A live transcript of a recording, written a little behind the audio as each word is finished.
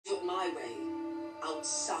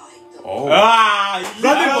outside the Run it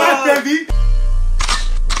back, baby!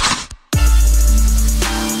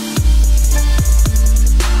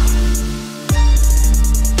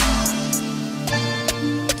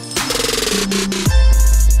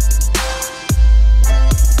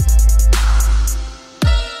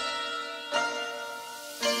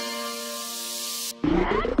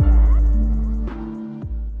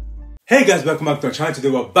 Hey guys, welcome back to our channel.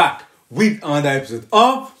 Today we're back with another episode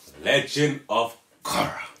of Legend of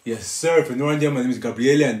Korra. Yes sir, if you're not idea, my name is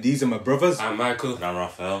Gabriele and these are my brothers. I'm Michael. And I'm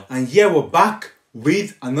Raphael. And yeah, we're back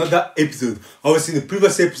with another episode. Obviously in the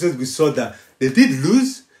previous episode we saw that they did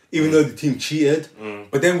lose, even though the team cheated.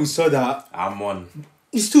 But then we saw that Amon.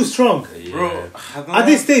 he's too strong. Yeah. Bro, at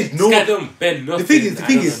this stage, no one, don't bend nothing. the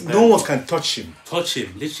thing is no one can touch him.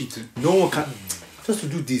 Literally. No one can. Just to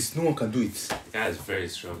do this, no one can do it. The guy is very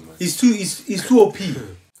strong, man. He's too OP.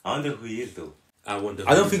 I wonder who he is, though. I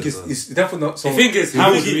don't think it's definitely not someone. The thing is,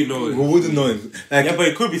 how would we know him? We wouldn't know him. Like, Yeah, but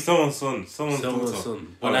it could be someone's son. Someone's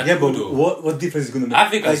son. But yeah, but what difference is gonna make? I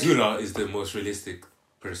think like, Azula is the most realistic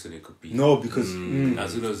person it could be. No, because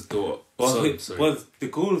Azula's daughter. But the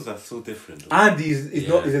goals are so different. Though. and he's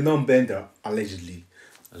a non-bender allegedly.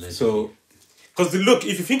 So, because look,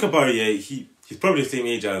 if you think about it, yeah, he's probably the same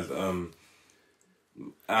age as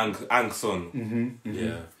Ang's son.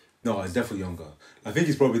 Yeah. No, he's definitely younger. I think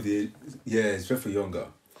he's probably he's definitely younger.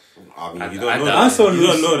 I mean, you don't know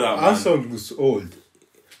that. Anson looks old.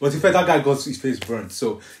 But in fact, that guy got his face burnt.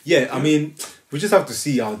 So yeah, I mean, we just have to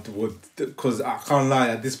see because I can't lie.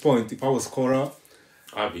 At this point, if I was Korra,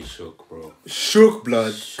 I'd be shook, bro. Shook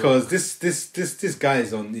blood, because this guy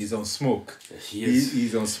is on smoke.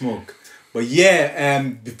 He's on smoke. But yeah,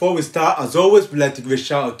 before we start, as always, we'd like to give a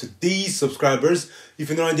shout out to these subscribers. If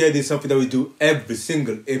you're not there, there's something that we do every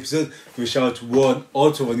single episode. Give a shout out to one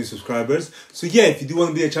or two of our new subscribers. So yeah, if you do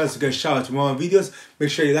want to be a chance to get a shout out to one of our videos, make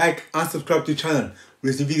sure you like and subscribe to the channel.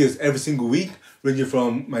 We release videos every single week, ranging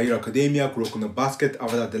from My Hero Academia, Kuroko no Basket,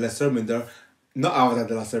 Avatar The Last Airbender, not Avatar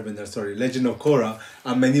The Last Airbender, sorry, Legend of Korra,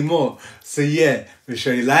 and many more. So yeah, make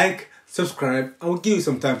sure you like, subscribe, and we'll give you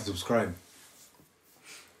some time to subscribe.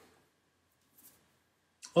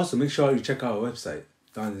 Also, make sure you check out our website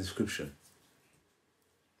down in the description.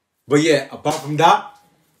 But yeah, apart from that,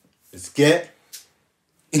 let's get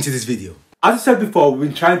into this video. As I said before, we've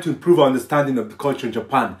been trying to improve our understanding of the culture in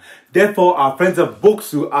Japan. Therefore, our friends at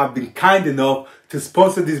Booksu have been kind enough to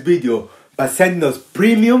sponsor this video by sending us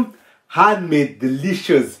premium, handmade,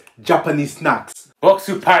 delicious Japanese snacks.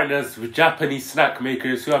 Boxu partners with Japanese snack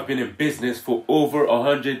makers who have been in business for over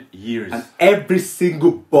 100 years. And every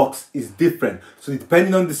single box is different. So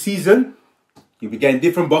depending on the season, you'll be getting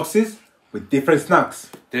different boxes with different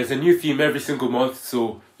snacks. There's a new theme every single month,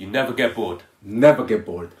 so you never get bored. Never get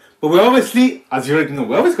bored. But we're obviously, as you already know,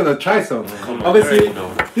 we're always going to try some. Obviously,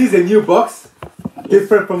 this is a new box,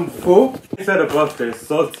 different from before. Inside the box, there's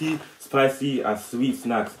salty, spicy, and sweet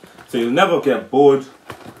snacks. So you'll never get bored.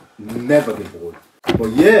 Never get bored.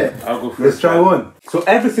 But yeah, let's try one. So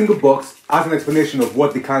every single box has an explanation of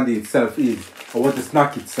what the candy itself is, or what the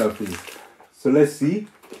snack itself is. So let's see.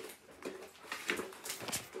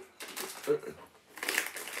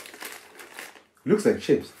 Looks like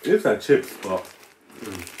chips. It looks like chips, but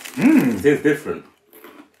it tastes different.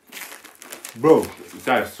 Bro,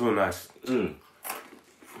 That is so nice.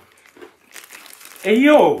 Hey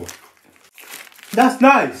yo! that's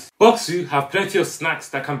nice. Boxu have plenty of snacks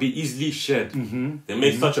that can be easily shared. They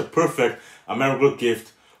make such a perfect and memorable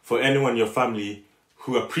gift for anyone in your family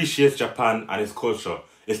who appreciates Japan and its culture,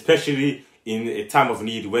 especially in a time of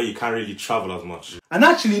need where you can't really travel as much. And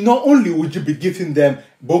actually, not only would you be giving them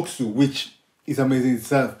Boxu, which is amazing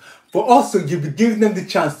itself, but also you'll be giving them the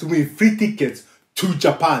chance to win free tickets to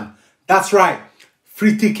Japan. That's right,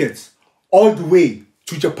 free tickets all the way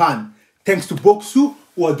to Japan, thanks to Boxu,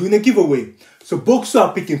 who are doing a giveaway. So Boxu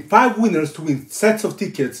are picking 5 winners to win sets of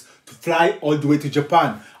tickets to fly all the way to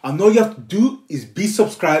Japan. And all you have to do is be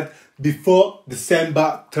subscribed before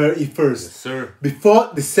December 31st. Yes, sir.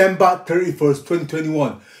 Before December 31st,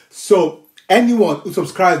 2021. So anyone who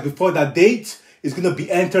subscribes before that date is going to be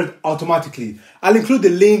entered automatically. I'll include the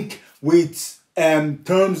link with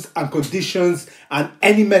terms and conditions and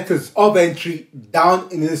any methods of entry down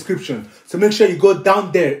in the description. So make sure you go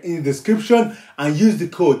down there in the description and use the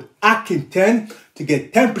code AKIN10 to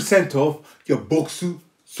get 10% off your Boxu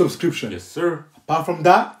subscription. Yes, sir. Apart from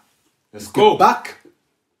that, let's go back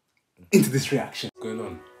into this reaction. What's going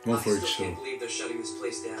on? Go for it, I show. can't believe they're shutting this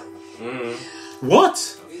place down.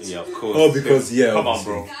 What? Yeah, of course. Oh, because yeah. Come on,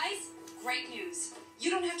 obviously. bro. Guys, great news. You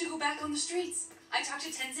don't have to go back on the streets. I talked to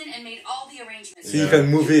Tenzin and made all the arrangements. So you can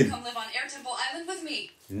move in. Come live on Air Temple Island with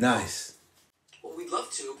me. Nice. Well, love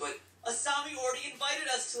to, but Asami already invited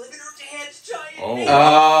us to live in her dad's giant Oh. mansion.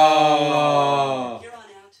 Ah. Here on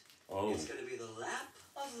out, Oh. it's gonna be the lap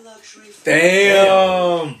of luxury.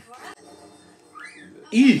 Damn.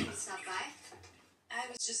 E. Stop by. I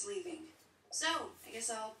was just leaving. So, I guess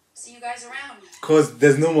I'll see you guys around. Cause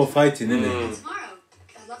there's no more fighting, innit? Tomorrow.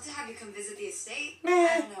 I'd love to have you come visit the estate.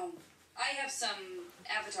 I don't know. I have some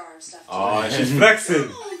Avatar stuff to Oh, do. she's flexing.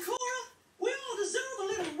 Come on, Korra. We all deserve a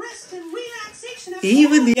little rest and relaxation. after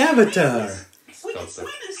Even all the this Avatar. craziness. We can swim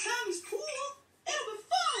in Asami's pool. It'll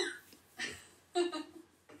be fun.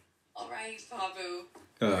 Alright, Pabu.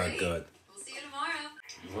 Oh Great. god. We'll see you tomorrow.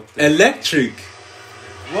 What the Electric.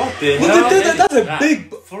 What the What hell? the, that's a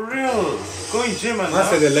big. For real. Going gym and I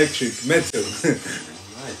said that. electric metal.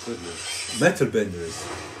 My goodness. Metal benders.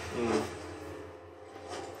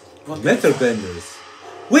 Metal benders.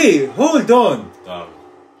 Wait, hold on. Damn.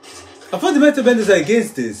 I thought the metal benders are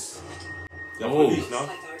against this. They're Oh. police, no? Like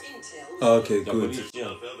our intel. Oh, okay, They're good. police, yeah.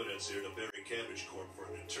 Of evidence here to bury Cabbage Corp for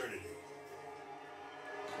an eternity.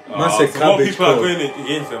 Man said so more Cabbage people are Corp. going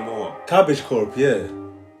against them more. Cabbage Corp, yeah.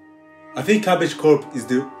 I think Cabbage Corp is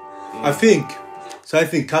the. I think. So I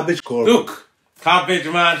think Cabbage Corp. Look, Cabbage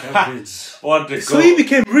man. Cabbage. What the So he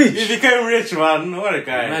became He rich. became rich, man. What a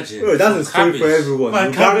guy. Imagine. Oh, that's a story for Cabbage. everyone. My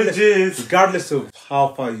Regardless, cabbages. regardless of how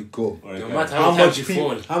far you go. What a No guy. matter How how much much you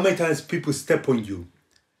fall. how many times people step on you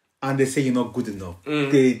and they say you're not good enough.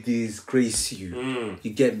 They disgrace you. You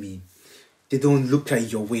get me? They don't look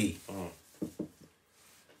at your way.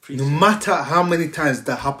 No matter how many times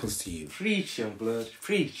that happens to you, Preach, young blood.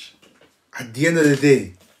 Preach. at the end of the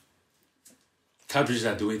day, Cabbages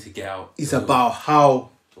are the way to get out. it's about how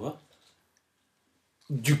What?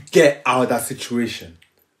 you get out of that situation.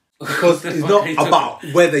 Because it's What not are you talking about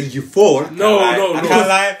whether you fall. No, no, I no. can't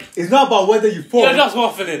lie. It's not about whether you fall. You're just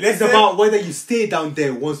waffling. It's Listen. about whether you stay down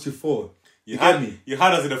there once you fall. You get me? You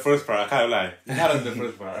had us in the first part. I can't lie. You had us in the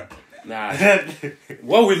first part. Nah.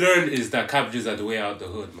 What we learned is that cabbages are the way out the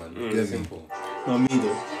hood, man. Yeah, Simple. Not me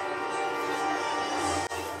though.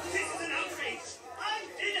 This is an outrage. I'm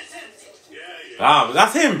innocent. Yeah. Ah,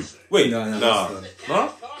 that's him. Wait, No, no, no. that's No?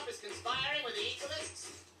 Korra is conspiring with the equalists.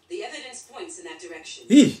 The evidence points in that direction.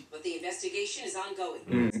 Eeh. But the investigation is ongoing.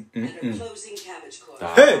 And are closing Cabbage Corp.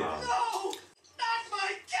 Hey! No, not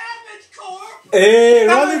my Cabbage Corp. Hey,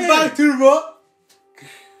 running back to bro.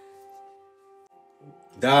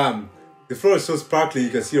 Damn, the floor is so sparkly you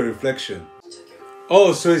can see a reflection.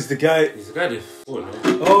 Oh, so it's the guy. He's a guy that fall, no?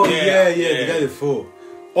 Oh Yeah, yeah, yeah. the guy before.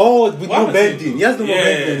 Oh, with What no was bending. he? He has no more Yeah.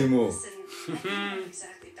 bending anymore. Listen, I'm not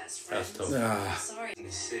exactly best friends. That's tough. Ah, Sorry. In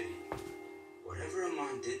the city, whatever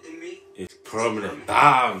Amon did to me, It's permanent.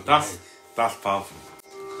 Damn, that's powerful.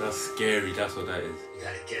 That's scary, that's what that is. You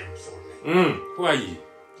gotta get him for me. Who are you?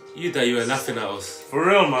 You that you were laughing at us. For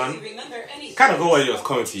real, if man. you remember anything Kinda go where it was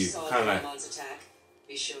coming to you, saw kinda like- Amon's attack,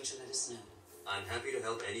 be sure to let us know. I'm happy to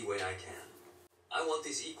help any way I can. I want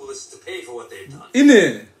these equalists to pay for what they've done. in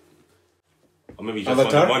it. Or maybe just want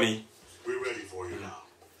Avatar? the money. We're ready for you now.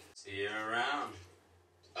 See you around,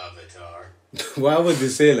 Avatar. Why would they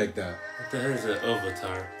say like that? What the hell is an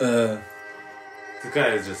avatar? The guy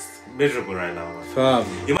is just miserable right now, man.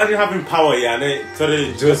 Fam, Imagine having power, yeah, and then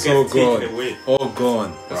suddenly just all gets taken gone. away. All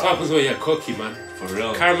gone. That's what happens when you're cocky, man. For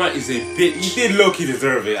real. Karma is a He bitch. did low-key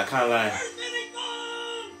deserve it, I can't lie.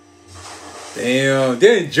 Damn,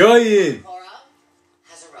 they're enjoying. Korra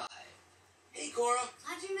has arrived. Hey, Korra.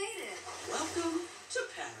 Glad you made it. Welcome to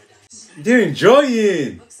paradise. They're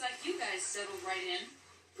enjoying. Looks like you guys settled right in.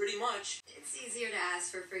 Pretty much. It's easier to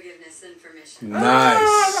ask for forgiveness than permission.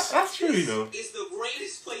 Nice. That's true, you know. Is the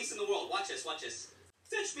greatest place in the world. Watch this, watch this.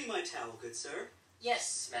 Fetch me my towel, good sir.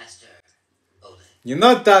 Yes, master. Ole. You're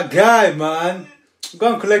not that guy, man.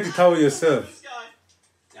 Go and collect the towel yourself. This guy.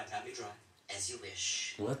 Now pat me dry. As you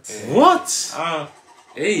wish. What? What? Ah,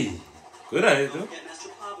 Hey. good idea, Don't though. forget Master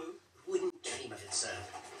Pabu. Wouldn't dream of it, sir.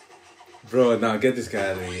 Bro, now get this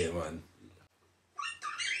guy out of here, man.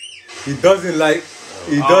 He doesn't like.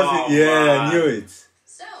 He doesn't. Oh, Yeah, I man. knew it.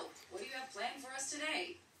 So, what do you have planned for us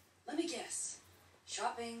today? Let me guess.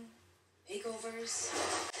 Shopping? Makeovers?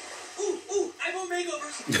 Ooh, I want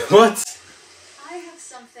makeovers. What? I have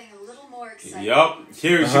something a little more exciting. Yup.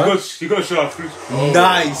 Here, she goes show off fruit.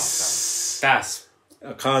 Nice. That's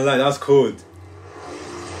I can't lie, that's cold.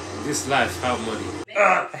 this life, have money.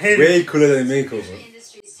 Way cooler than makeover. Asian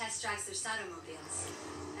Industries test drives their Sato-mobiles.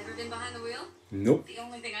 Ever been behind the wheel? Nope. The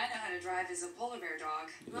only thing I know how to drive is a polar bear dog.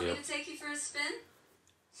 You want me to take you for a spin?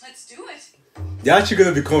 Let's do it. They're actually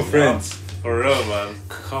gonna become friends. For real, man.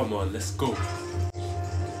 Come on, let's go.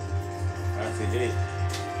 That's a hit.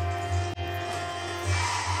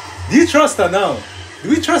 Do you trust her now? Do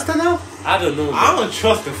we trust her now? I don't know. I don't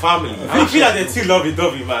trust the family. I feel like they're too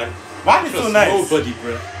lovey-dovey, man. Why are they so nice? Nobody,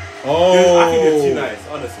 bro. Oh. I think they're too nice,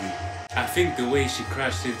 honestly. I think the way she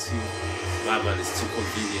crashed into my man is too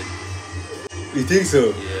convenient. You think so?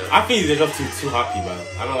 Yeah. I think they're just too happy, man.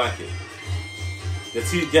 I don't like it.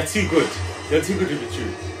 They're too good. They're too good to be true.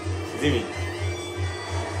 You see me?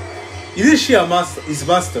 Isn't she his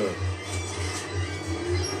master?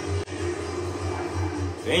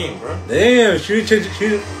 Damn, bro. Damn, she changed.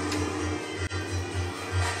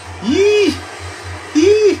 Yee!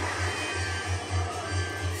 Yee!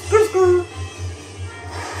 Screw!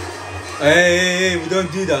 Hey, we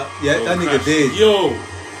don't do that. Yeah, that nigga did. Yo!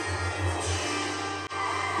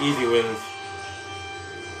 Easy wins.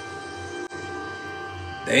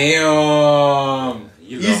 Damn!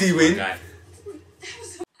 Easy win. I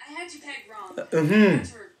had you pegged wrong. Mm-hmm.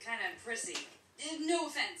 Words were kind of prissy. No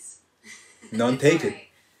offense. None taken. Right.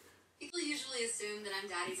 People usually assume that I'm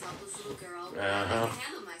daddy's helpless little girl, but I can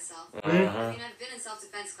handle myself. I mean, I've been in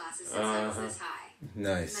self-defense classes since I was this high.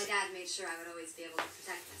 Nice. My dad made sure I would always be able to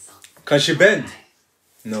protect myself. Can she bend?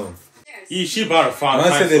 No. She about to find.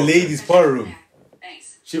 I said the ladies' power room.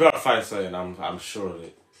 Thanks. She about to find something. I'm sure of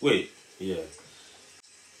it. Wait, yeah.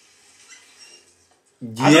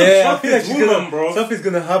 Yeah, I feel like bro. something's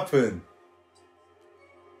gonna happen.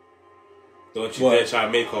 Don't you dare try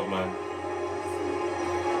makeup, man.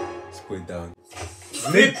 Let's go down.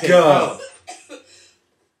 Nigga.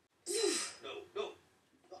 No,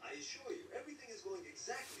 I assure you, everything is going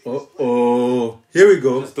exactly as Oh, here we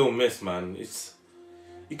go. Just don't miss, man.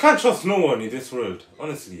 You can't trust no one in this world,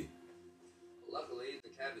 honestly. Luckily, the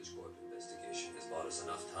Cabbage Corp investigation has bought us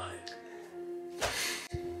enough time.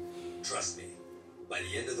 Trust me, by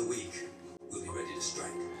the end of the week, we'll be ready to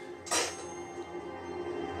strike.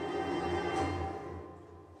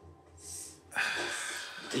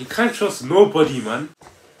 You can't trust nobody, man.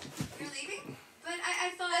 You're leaving? But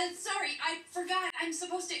I thought... sorry, I forgot. I'm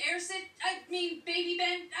supposed to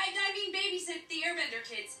babysit the Airbender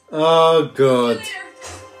kids. Oh god. See you later.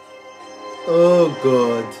 Oh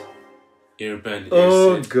god. Airbend.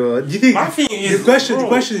 Oh god. Do you think? My thing is, the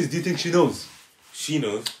question is, do you think she knows? She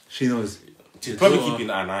knows. She knows. She's probably keeping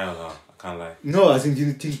an eye on her. I can't lie. No, I think, do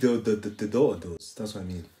you think the daughter does? That's what I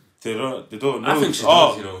mean. They don't know. I think she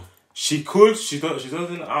does, you know. She could, she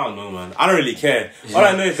doesn't, I don't know, man. I don't really care. Yeah. All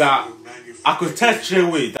I know is that I could tell straight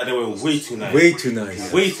away that they were way too nice. Way too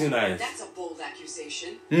nice. Way too nice. That's a bold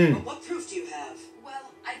accusation. Mm. But what proof do you have?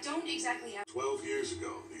 Well, I don't exactly have... 12 years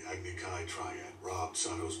ago, the Agni-Kai triad robbed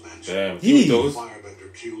Sato's mansion. Damn. Yee. The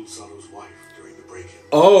firebender killed Sato's wife during the break-in.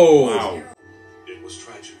 Oh. Wow. It was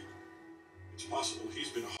tragic. It's possible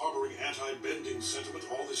he's been harboring anti-bending sentiment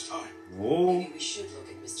all this time. Whoa. Maybe we should look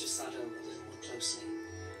at Mr. Sato a little more closely.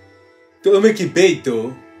 Don't make it bait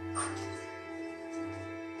though.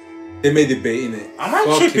 They made it bait, innit? Am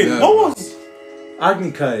I tripping? What was...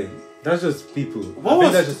 Agni-Kai. That's just people. What I think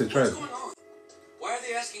was... that's just a What's tribe. going on? Why are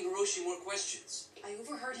they asking Hiroshi more questions? I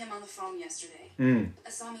overheard him on the phone yesterday.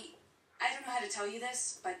 Asami, I don't know how to tell you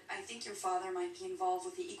this, but I think your father might be involved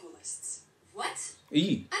with the equalists. What?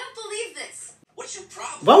 E. I don't believe this. What's your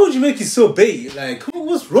problem? Why would you make it so bait? Like,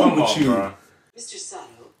 what's wrong with you? Bro. Mr.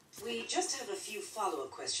 Sato, we just have a few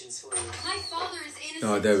follow-up questions for you. My father is innocent.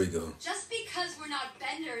 Oh, there we go. Just because we're not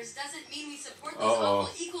benders doesn't mean we support these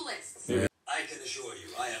awful equalists. Yeah. I can assure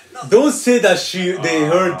you, I have nothing. Don't say that they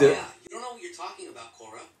heard the... Yeah, you don't know what you're talking about,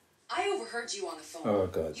 Korra. I overheard you on the phone. Oh,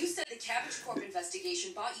 God. You said the Cabbage Corp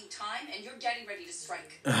investigation bought you time and you're getting ready to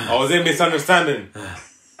strike. I was a misunderstanding.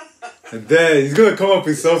 And there, he's gonna come up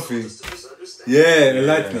with something. Yeah,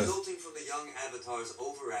 enlighten us. Resulting from the young avatar's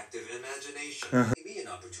overactive imagination. Give me an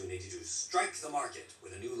opportunity to strike the market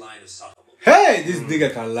with a new line of Sato. Hey, this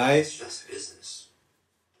nigga can lie. It's just business.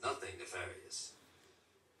 Nothing nefarious.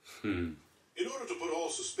 In order to put all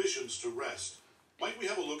suspicions to rest, might we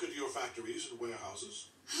have a look at your factories and warehouses?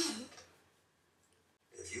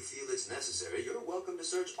 If you feel it's necessary, you're welcome to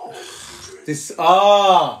search all the future. This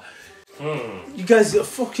you guys are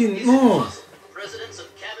fucking Presidents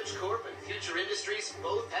of Cabbage Corp and Future Industries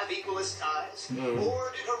both have equalist ties?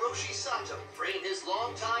 Or did Hiroshi Sato frame his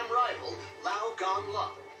longtime rival, Lao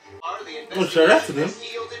Gong-Lung? Are the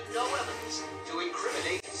investigations yielded no evidence to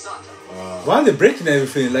incriminate Sato? Why are they breaking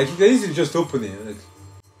everything? Like, you can easily just open it. Like,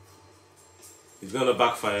 It's gonna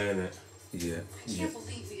backfire, innit? yeah. I can't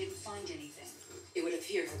believe we didn't find anything. It would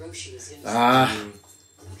appear Hiroshi was innocent.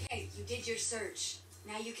 Okay, you did your search.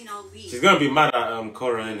 Now you can all leave. She's gonna be mad at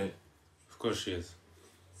Korra, innit? Of course she is.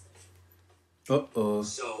 Uh-oh.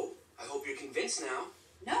 So, I hope you're convinced now.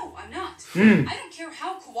 No, I'm not. I don't care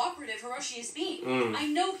how cooperative Hiroshi is being. I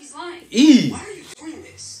know he's lying. E. Why are you doing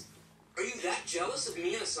this? Are you that jealous of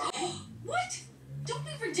me and Asami? What? Don't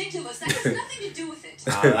be ridiculous. That has nothing to do with it.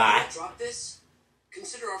 Drop this.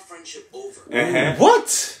 Consider our friendship over.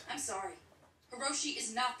 What? I'm sorry. Hiroshi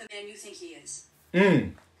is not the man you think he is.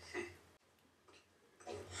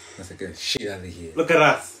 Let's get shit out of here. Look at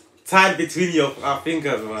us. Tied between our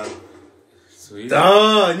fingers, man. Sweet.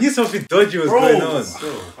 Oh, I knew something dodgy was going on.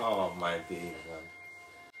 Oh my days, man.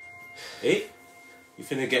 Hey, you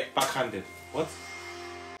finna get backhanded. What?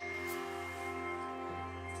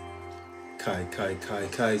 Kai.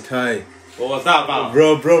 What was that about?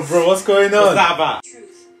 Bro, what's going on? What's that about?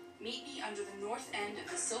 Truth. Meet me under the north end of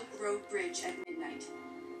the Silk Road Bridge at midnight.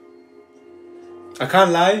 I can't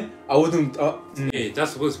lie, I wouldn't. Hey,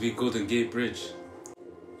 that's supposed to be Golden Gate Bridge.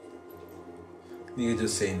 You can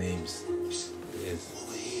just say names. Yes.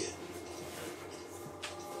 Over here.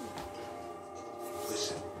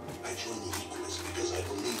 Listen, I joined the Equalist because I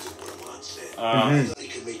believed in what Amon said. It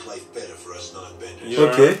can make life better for us non-benders.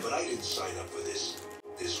 Okay. But I didn't sign up for this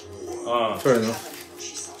war. Fair enough.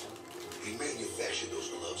 He manufactured those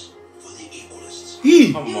gloves for the Equalists.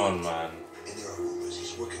 Come on, man. And there are rumors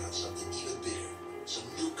he's working on something even bigger. Some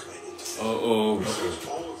new kind of device. Oh.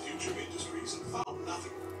 All of Future Industries and found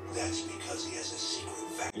nothing. That's because he has a secret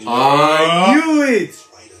factory. I knew it!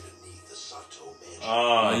 Right underneath the Sato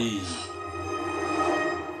mansion.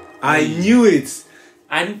 I knew it!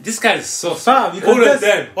 And this guy is so Fam, you all can of test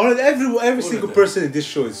them. every single person in this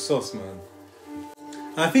show is sauce, man.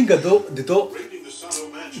 I think they don't. Raiding the Sato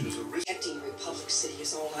mansion is a risk. Protecting Republic City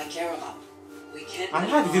is all I care about. We can't. I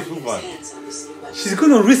like this woman. She's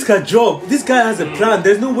gonna risk her job. This guy has a plan.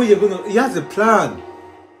 There's no way you're gonna. He has a plan.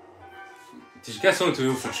 Did you get someone to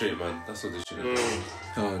infiltrate, man? That's what they should have done.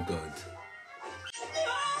 Oh god.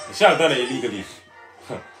 You should have done it illegally.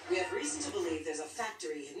 We have reason to believe there's a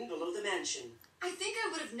factory hidden below the mansion. I think I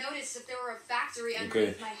would have noticed if there were a factory Okay.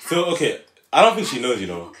 underneath my house. So, okay. I don't think she knows, you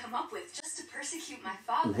What know. will come up with just to persecute my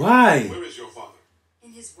father? Why? Where is your father?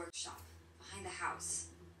 In his workshop, behind the house.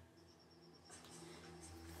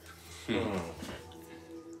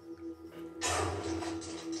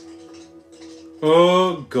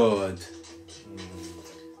 Oh god.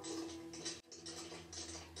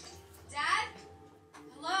 Dad?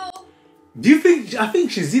 Hello? Do you think? I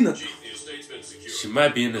think she's in. She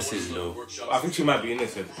might be innocent, you know. I think she might be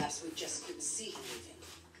innocent. Perhaps we just couldn't see him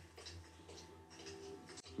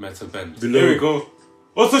leaving. Metalbend. There we go.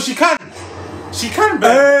 Oh, so she can. She can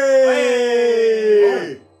bend.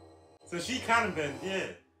 Hey! So she can bend, yeah.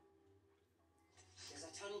 There's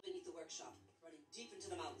a tunnel beneath the workshop, running deep into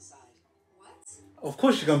the mountainside. What? Of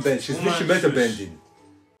course she can bend. She's literally metal bending.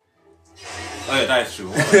 Oh, yeah, that is true.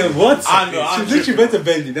 What? I know, I'm She's literally metal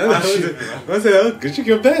bending. I said, oh, good, she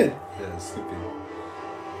can bend. Yeah, stupid.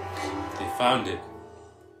 They found it.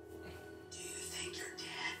 Do you think your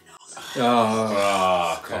dad knows?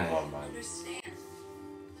 Ah, come on, man. Understand.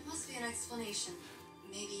 There must be an explanation.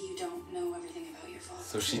 Maybe you don't know everything about your father.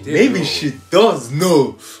 So she did. Maybe know. she does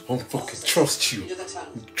know. I fucking trust you. Into the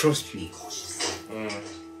tunnel. Trust Be you. cautious.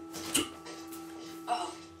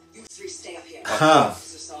 You three stay up here. Ha. This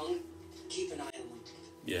is a song. Keep an eye on them.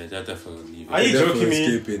 Yeah, they're definitely leaving. Are you Definitely joking me?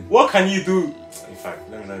 escaping. What can you do? In fact,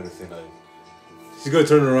 let me not even say that. She's gonna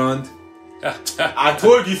turn around. I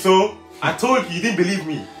told you so. I told you, you didn't believe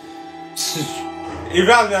me. If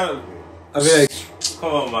I I'll be like,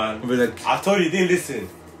 come on, man. I'll be like, I told you, you didn't listen.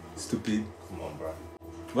 stupid. Come on, bro.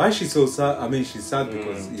 Why is she so sad? I mean, she's sad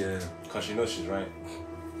because, yeah. Because she knows she's right.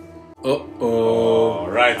 Oh,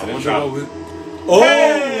 right to I the wonder trap. what we... oh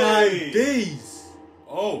Hey! my days.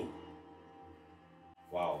 Oh,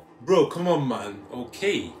 Wow. Bro, come on, man.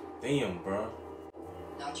 okay. Damn, bro.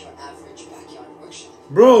 Not your average backyard workshop.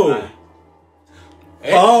 Bro.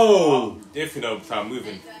 Hey, Oh. If you know, start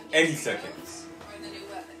moving any second.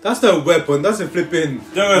 That's not a weapon. That's a flipping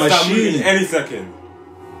They're gonna start moving machine. any second.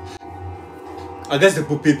 I guess they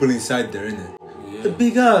put people inside there, innit? Yeah. The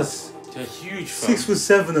big ass. They're huge, fam.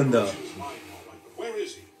 6'7" and that. Where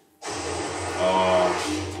is he?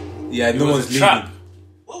 Yeah, no was one's a leaving. trap.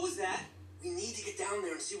 What was that? We need to get down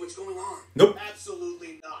there and see what's going on. Nope.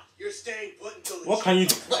 Absolutely not. You're staying put until the What can you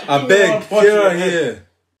do? I beg, get her here.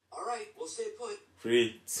 Alright, we'll stay put. 3,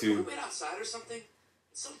 Can we 2. wait outside or something?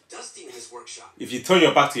 It's so dusty in this workshop. If you turn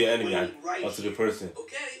your back to your enemy or to the person.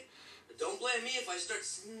 Okay, but don't blame me if I start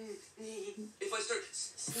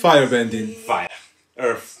Firebending. Fire.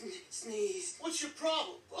 Earth. sneeze. What's your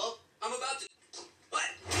problem, Bob? I'm about to. What?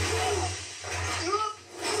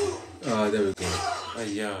 Ah, there we go.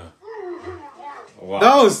 Yeah. Wow.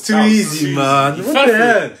 That was too easy, man. He What fell the for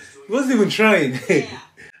hell? He wasn't even trying. Yeah,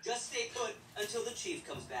 just stay put until the chief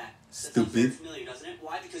comes back. That sounds Stupid. familiar, doesn't it?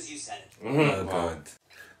 Why? Because you said it. Oh, God.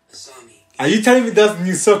 Asami, Are you telling me that's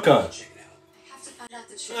new soccer? I have to find out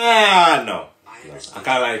the truth. No. I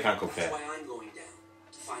can't lie, you can't compare. That's why I'm going down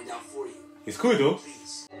to find out for you. He's cool though.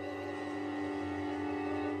 Please.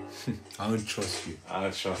 I don't trust you. I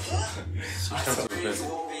don't trust him. You won't be able to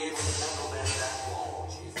metalbend that wall,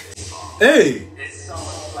 Beifong. Hey! It's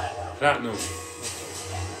solid flat out. Platinum.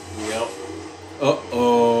 Yep.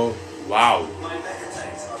 Uh-oh. Wow. My mecha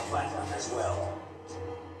tanks are platinum as well.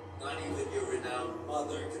 Not even your renowned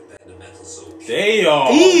mother can bend a metal so pure.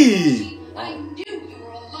 Damn. Eee! I knew you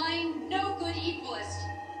were a lying, no good equalist.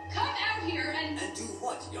 Come out here and do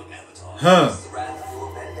what, young avatar? Huh. Is the wrath of your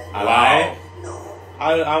bending? I lie. No.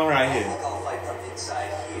 I'm right I here. think I'll fight from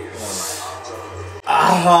inside here.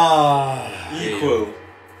 Ah. Equal.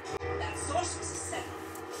 That source was a setup.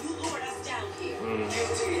 You lured us down here.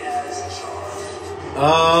 Guilty as charged.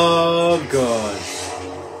 Oh, God.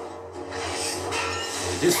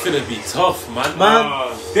 This finna be tough, man. Man.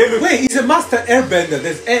 They look. Wait, he's a master airbender.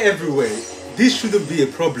 There's air everywhere. This shouldn't be a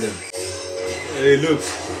problem. Hey, look.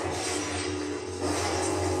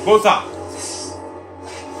 Both up.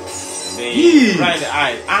 Yee. Right in the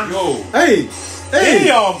eye. Yo. Hey! Hey!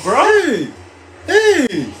 Damn, bro. Hey! Hey!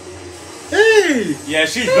 Hey! Yeah,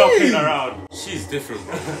 she's Hey. not playing around. She's different,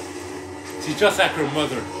 bro. She's just like her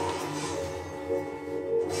mother.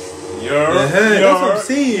 That's what I'm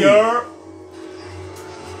saying.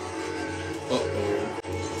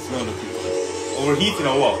 It's not looking good. Overheating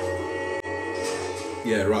or what?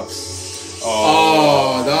 Yeah, raps. Oh,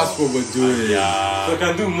 Oh, that's what we're doing. so Yeah. we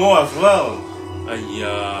can do more as well.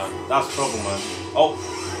 Yeah. That's trouble, man. Oh,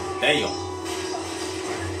 damn.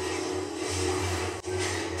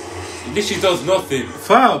 This she does nothing.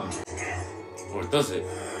 Fam! Or does it?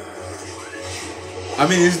 I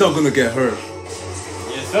mean, he's not gonna get hurt.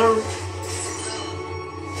 Yes, sir.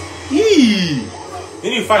 Yee! They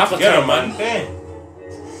need to fight Half a together, turn, man. man. Damn.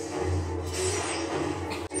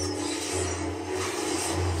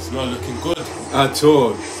 It's not looking good. At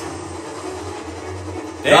all.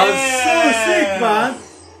 That's so sick, man!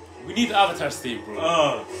 We need Avatar state,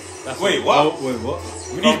 bro. That's Wait, what? Oh, wait, what?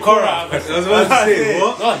 We need Oh, Korra. Korra. I was about to say,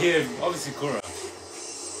 what? Not him. Obviously Korra.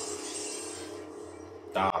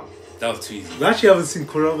 Damn. That was too easy. We actually haven't seen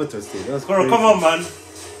Korra Avatar State. That's Korra, crazy. come on, man.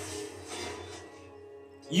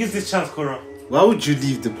 Use this chance, Korra. Why would you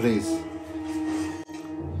leave the place?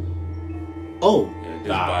 Oh. Yeah, this is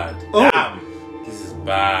bad. Oh. Damn. This is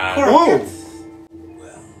bad. Oh.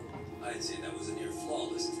 Well, I'd say that was a near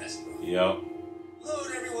flawless test run. Yep.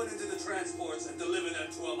 Load everyone into the transports and deliver them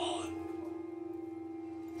to Amon.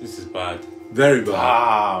 This is bad. Very bad.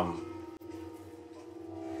 Damn.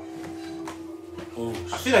 Oh,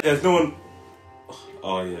 I feel like there's no one.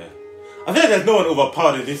 Oh, yeah. I feel like there's no one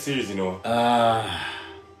overpowered in this series, you know. Korra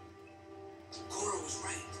was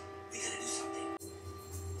right. We gotta do something.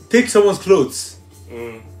 Take someone's clothes.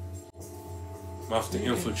 I have to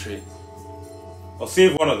infiltrate. Or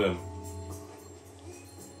save one of them.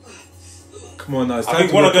 Come on now, it's I time think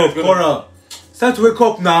to one wake of them up, is gonna- Korra. It's time to wake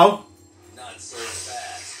up now. Not so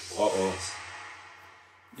fast. Uh-oh.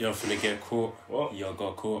 You're finna get caught. What? Y'all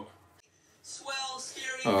got caught. Swell,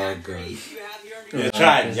 scary Oh, factory. God. You have here under You're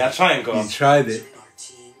trying. You're trying, You girl. tried it. our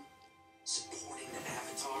team, supporting the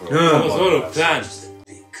Avatar. That was all a plan. Just a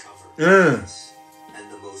big cover. Yeah. And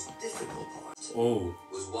the most difficult part Oh.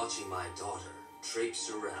 was watching my daughter traipse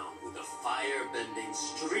around with a fire-bending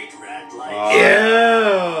street rat like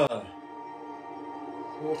Yeah.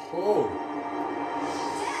 Oh.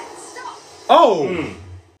 Oh.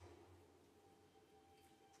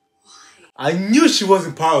 Why? I knew she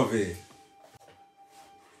wasn't part of it.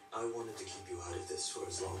 I wanted to keep you out of this for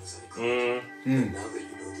as long as I could. Mm. But now that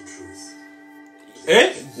you know the truth,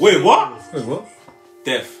 Eh? Wait, what? Wait, what?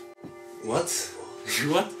 Death. What?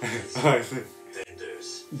 What?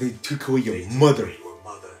 Benders. They took away your mother. Your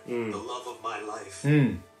mother, the love of my life.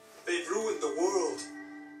 Mm. They've ruined the world.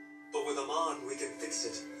 But with Amon, we can fix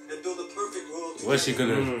it and build a perfect world. What's she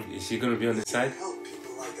together. gonna? Is she gonna be on the side? Help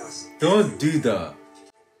people like us. Don't do that.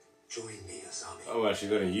 Join me, Asami. Oh, well, she's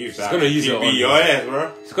gonna use that. gonna use it Be on your you. ass,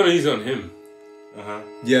 bro. She's gonna use it on him. Uh-huh.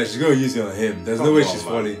 Yeah, she's gonna use it on him. There's no Come way on, she's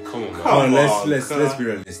man. falling. Come on, man. Come on, Come let's on, let's come let's on. be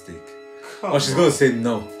realistic. Or she's gonna say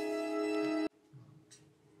no.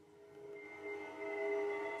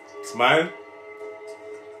 Smile.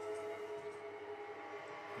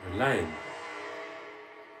 You're lying.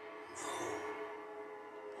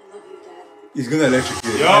 I love you, Dad. He's gonna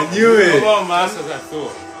electrocute. Yup. I knew it. Come on, man. That's what I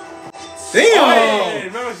thought. Damn. Hey,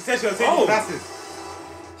 remember she said she was taking Oh. classes.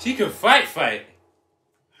 She can fight.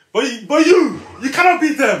 But you cannot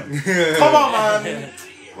beat them. Come on, man.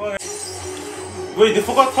 Wait, they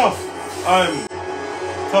forgot tough.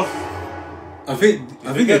 Tough. I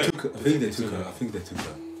think they took her. I think they took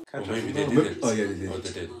her. Or maybe they didn't. Oh yeah, they did. Oh,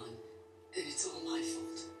 they did. And it's all my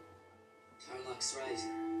fault. Tarlock's right.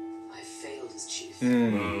 I failed as chief.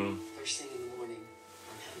 First thing in the morning,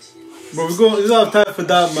 I'm hunting in my But we don't have time for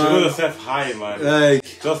that, She man. got herself high, man. Like,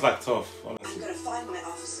 just like tough, honestly. I'm gonna find my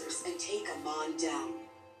officers and take Amon down.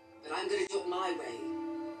 But I'm gonna do it my way.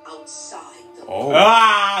 Outside the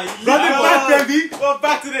Back, baby. Well,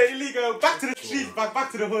 back to the illegal, back to the streets,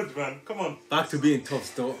 back to the hood, man. Come on. back to being tough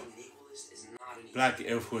still. Black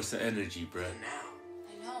Air Force energy, bruh. I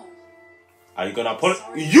know. Are you gonna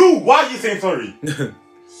apologize? You? Why are you saying sorry? So,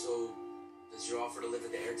 does your offer to live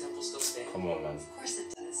at the air temple still stand? Come on, man. Of course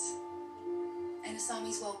it does. And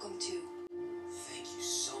Asami's welcome too. Thank you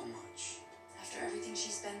so much. After everything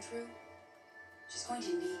she's been through, she's going to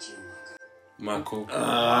need you, Mako. Mako.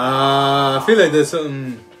 I feel like there's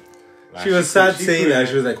something. Like, She was sad she saying cool, that. yeah.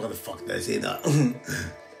 She was like, "What the fuck did I say that?"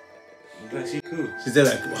 Like, she cool. She said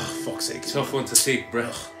like, "Oh, fuck's sake." Tough one to take,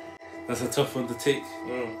 bruh. That's a tough one to take.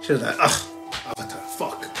 She was like, Avatar,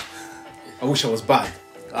 fuck. I wish I was bad.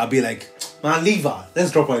 I'd be like, man, leave her.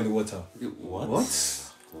 Let's drop her in the water. What?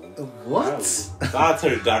 What? That's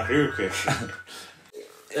her dark real quick.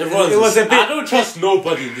 It was a bit. I don't trust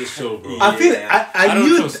nobody in this show, bro. I feel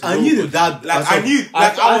I knew that. I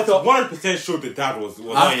was 100% sure the dad was.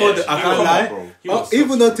 I thought I can't lie. Bro.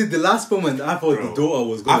 Even though till the last moment, I thought the daughter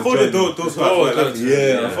was going to turn. I thought the daughter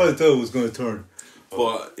Yeah, I thought the daughter was going to turn.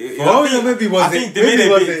 But maybe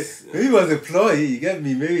it was a ploy. You get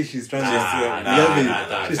me? Maybe she's trying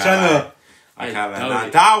to. She's trying to.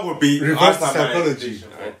 That would be reverse psychology.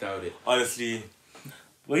 I doubt it. Honestly.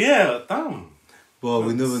 But yeah, damn. But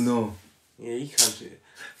we never know. Yeah, you can't.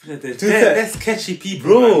 fair, That's sketchy people,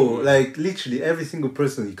 bro. man. Like literally every single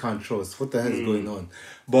person you can't trust. What the hell is going on?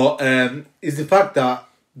 But it's the fact that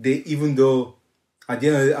they, even though at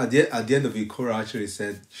the end of it, Korra actually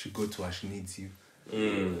said you should go to her. She needs you.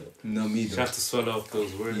 Not me though. You have to swallow up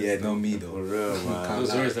those words. Yeah, not me though. For real, man.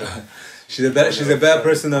 Those words that. She's a better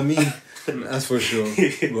person than me. That's for sure.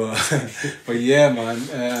 But yeah,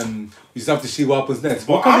 man. We just have to see what happens next.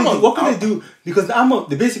 What can they do? Because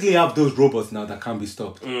they basically have those robots now that can't be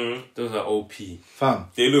stopped. Those are OP. Fam.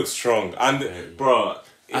 They look strong. And, bro,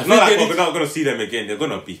 it's not like we're not going to see them again. They're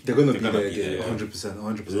going to be. They're going to be there again.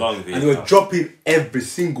 100%. Long and they were dropping every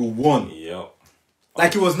single one. Yep.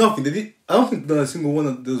 Like it was nothing. I don't think a single one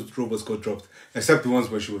of those robots got dropped. Except the ones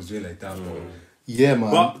where she was doing like that. Yeah,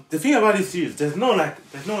 man. But the thing about this series, there's no one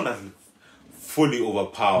that's fully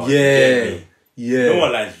overpowered. Yeah. No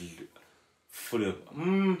one like fully.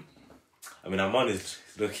 I mean, Amon is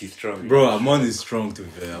lucky strong. Bro, Amon is strong to be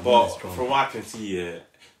fair. But from what I can see,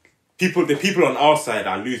 the people on our side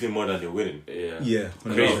are losing more than they're winning. Yeah.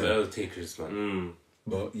 Great L takers, man.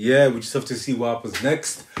 But yeah, we just have to see what happens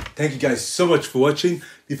next. Thank you guys so much for watching.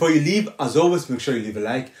 Before you leave, as always, make sure you leave a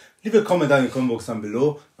like. Leave a comment down in the comment box down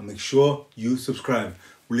below. And make sure you subscribe.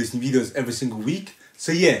 We release new videos every single week.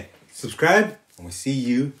 So yeah, subscribe. And we'll see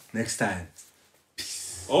you next time.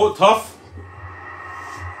 Peace. Oh, tough.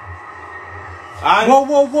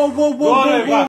 Whoa.